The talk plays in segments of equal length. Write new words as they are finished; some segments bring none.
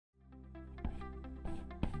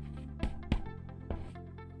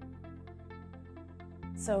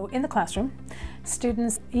So in the classroom,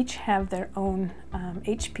 students each have their own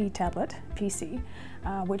HP tablet, PC,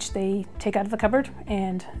 which they take out of the cupboard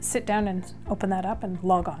and sit down and open that up and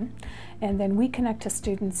log on. And then we connect to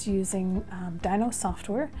students using Dino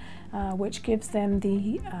software, which gives them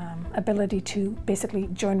the ability to basically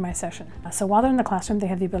join my session. So while they're in the classroom, they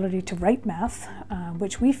have the ability to write math,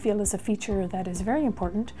 which we feel is a feature that is very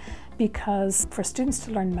important because for students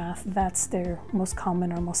to learn math, that's their most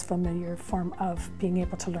common or most familiar form of being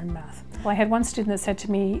able to learn math. Well, I had one student that said to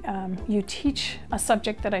me, you teach a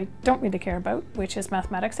subject that I don't really care about, which is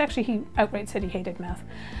mathematics. Actually, he outright said he hated math,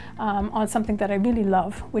 on something that I really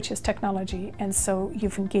love, which is technology, and so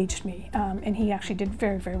you've engaged me. And he actually did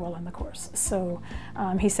very, very well in the course. So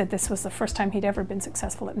he said this was the first time he'd ever been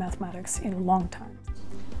successful at mathematics in a long time.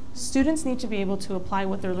 Students need to be able to apply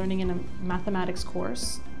what they're learning in a mathematics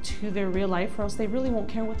course to their real life, or else they really won't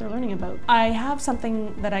care what they're learning about. I have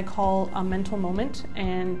something that I call a mental moment,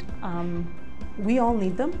 and we all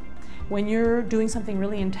need them. When you're doing something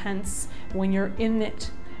really intense, when you're in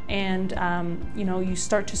it, and you know, you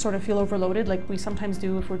start to sort of feel overloaded, like we sometimes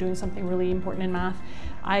do if we're doing something really important in math,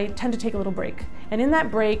 I tend to take a little break. And in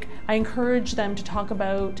that break, I encourage them to talk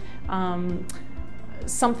about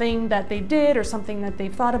something that they did or something that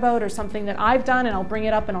they've thought about or something that I've done, and I'll bring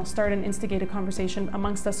it up and I'll start and instigate a conversation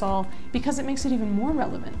amongst us all because it makes it even more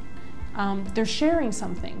relevant. They're sharing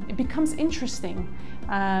something. It becomes interesting.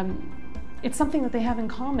 It's something that they have in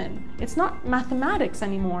common. It's not mathematics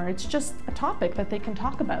anymore. It's just a topic that they can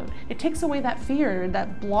talk about. It takes away that fear,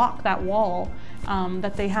 that block, that wall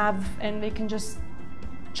that they have, and they can just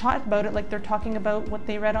chat about it like they're talking about what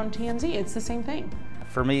they read on TMZ. It's the same thing.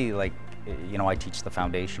 For me, like, you know, I teach the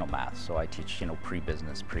foundational math, so I teach, you know,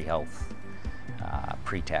 pre-business, pre-health,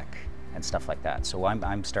 pre-tech, and stuff like that. So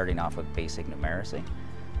I'm starting off with basic numeracy.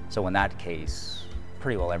 So in that case,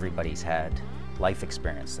 pretty well everybody's had life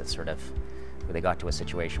experience that sort of, where they got to a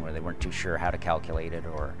situation where they weren't too sure how to calculate it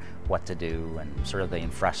or what to do, and sort of the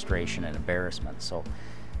frustration and embarrassment. So,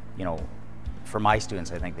 you know, for my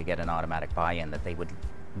students, I think they get an automatic buy-in that they would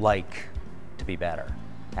like to be better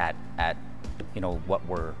at you know, what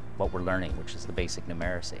we're learning, which is the basic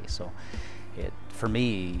numeracy. So for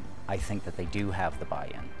me, I think that they do have the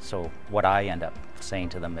buy-in. So what I end up saying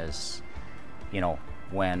to them is, you know,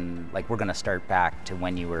 when, like, we're gonna start back to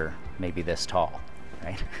when you were maybe this tall,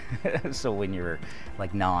 right? So when you were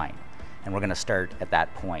like 9, and we're gonna start at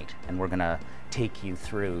that point, and we're gonna take you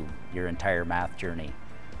through your entire math journey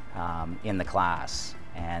in the class.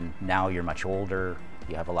 And now you're much older,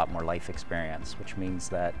 you have a lot more life experience, which means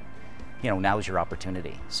that, you know, now's your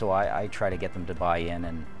opportunity. So I try to get them to buy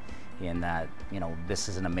in that, you know, this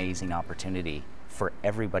is an amazing opportunity for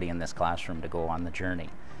everybody in this classroom to go on the journey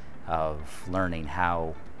of learning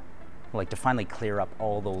how, like, to finally clear up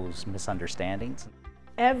all those misunderstandings.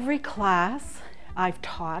 Every class I've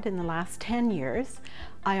taught in the last 10 years,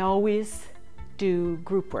 I always do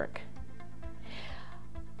group work.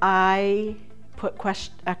 I put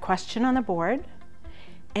a question on the board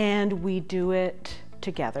and we do it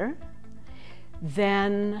together.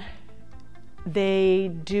 Then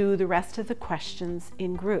they do the rest of the questions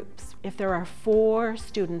in groups. If there are 4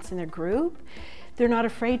 students in a group, they're not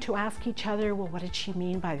afraid to ask each other, well, what did she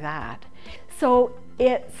mean by that? So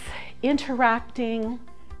it's interacting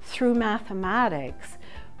through mathematics,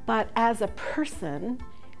 but as a person,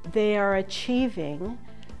 they are achieving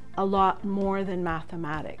a lot more than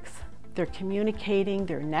mathematics. They're communicating,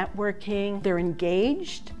 they're networking, they're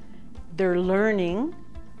engaged, they're learning.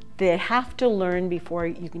 They have to learn before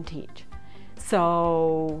you can teach.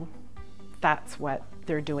 So that's what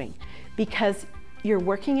they're doing. Because you're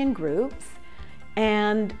working in groups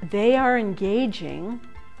and they are engaging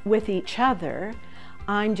with each other.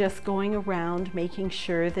 I'm just going around making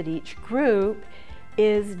sure that each group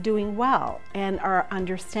is doing well and are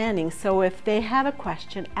understanding. So if they have a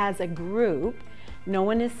question as a group, no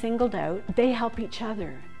one is singled out, they help each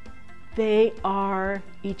other. They are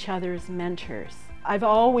each other's mentors. I've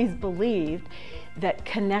always believed that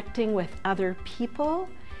connecting with other people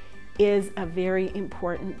is a very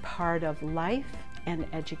important part of life and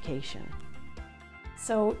education.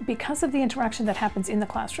 So because of the interaction that happens in the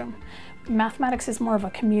classroom, mathematics is more of a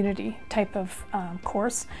community type of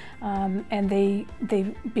course, and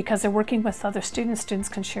because they're working with other students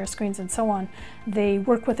can share screens and so on. They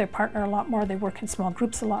work with their partner a lot more, they work in small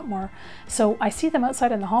groups a lot more. So I see them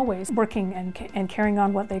outside in the hallways working and carrying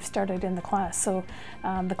on what they've started in the class. So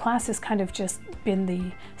the class has kind of just been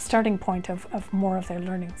the starting point of more of their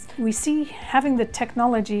learnings. We see having the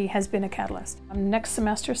technology has been a catalyst. Next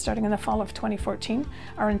semester, starting in the fall of 2014,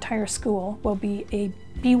 our entire school will be a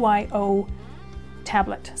BYO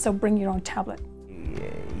tablet, so bring your own tablet.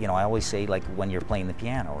 you know, I always say, like, when you're playing the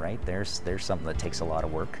piano, right? There's something that takes a lot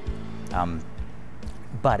of work.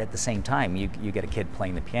 But at the same time, you get a kid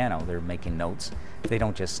playing the piano, they're making notes. They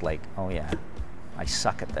don't just like, oh yeah, I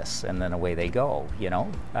suck at this, and then away they go, you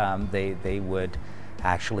know? They would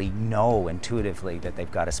actually know intuitively that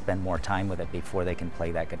they've got to spend more time with it before they can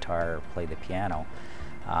play that guitar or play the piano.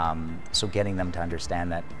 So getting them to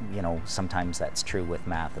understand that, you know, sometimes that's true with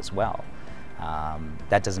math as well.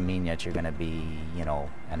 That doesn't mean that you're going to be, you know,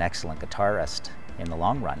 an excellent guitarist in the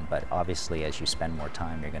long run, but obviously as you spend more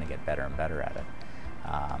time, you're going to get better and better at it.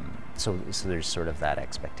 So there's sort of that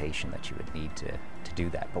expectation that you would need to do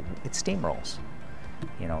that, but it steamrolls.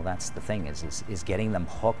 You know, that's the thing, is getting them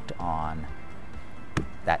hooked on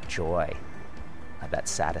that joy, that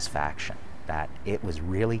satisfaction, that it was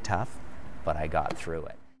really tough, but I got through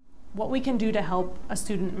it. What we can do to help a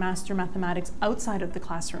student master mathematics outside of the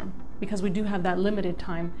classroom, because we do have that limited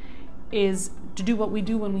time, is to do what we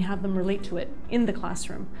do when we have them relate to it in the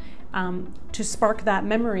classroom. To spark that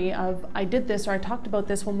memory of, I did this or I talked about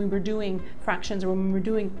this when we were doing fractions, or when we were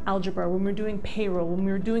doing algebra, when we were doing payroll, when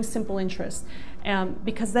we were doing simple interest,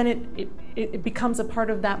 because then it becomes a part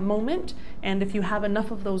of that moment, and if you have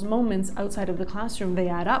enough of those moments outside of the classroom, they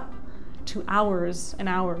add up to hours and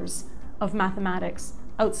hours of mathematics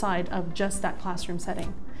outside of just that classroom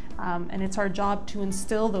setting. And it's our job to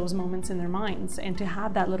instill those moments in their minds and to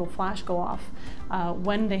have that little flash go off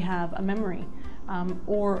when they have a memory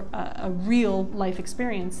or a real life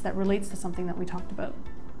experience that relates to something that we talked about.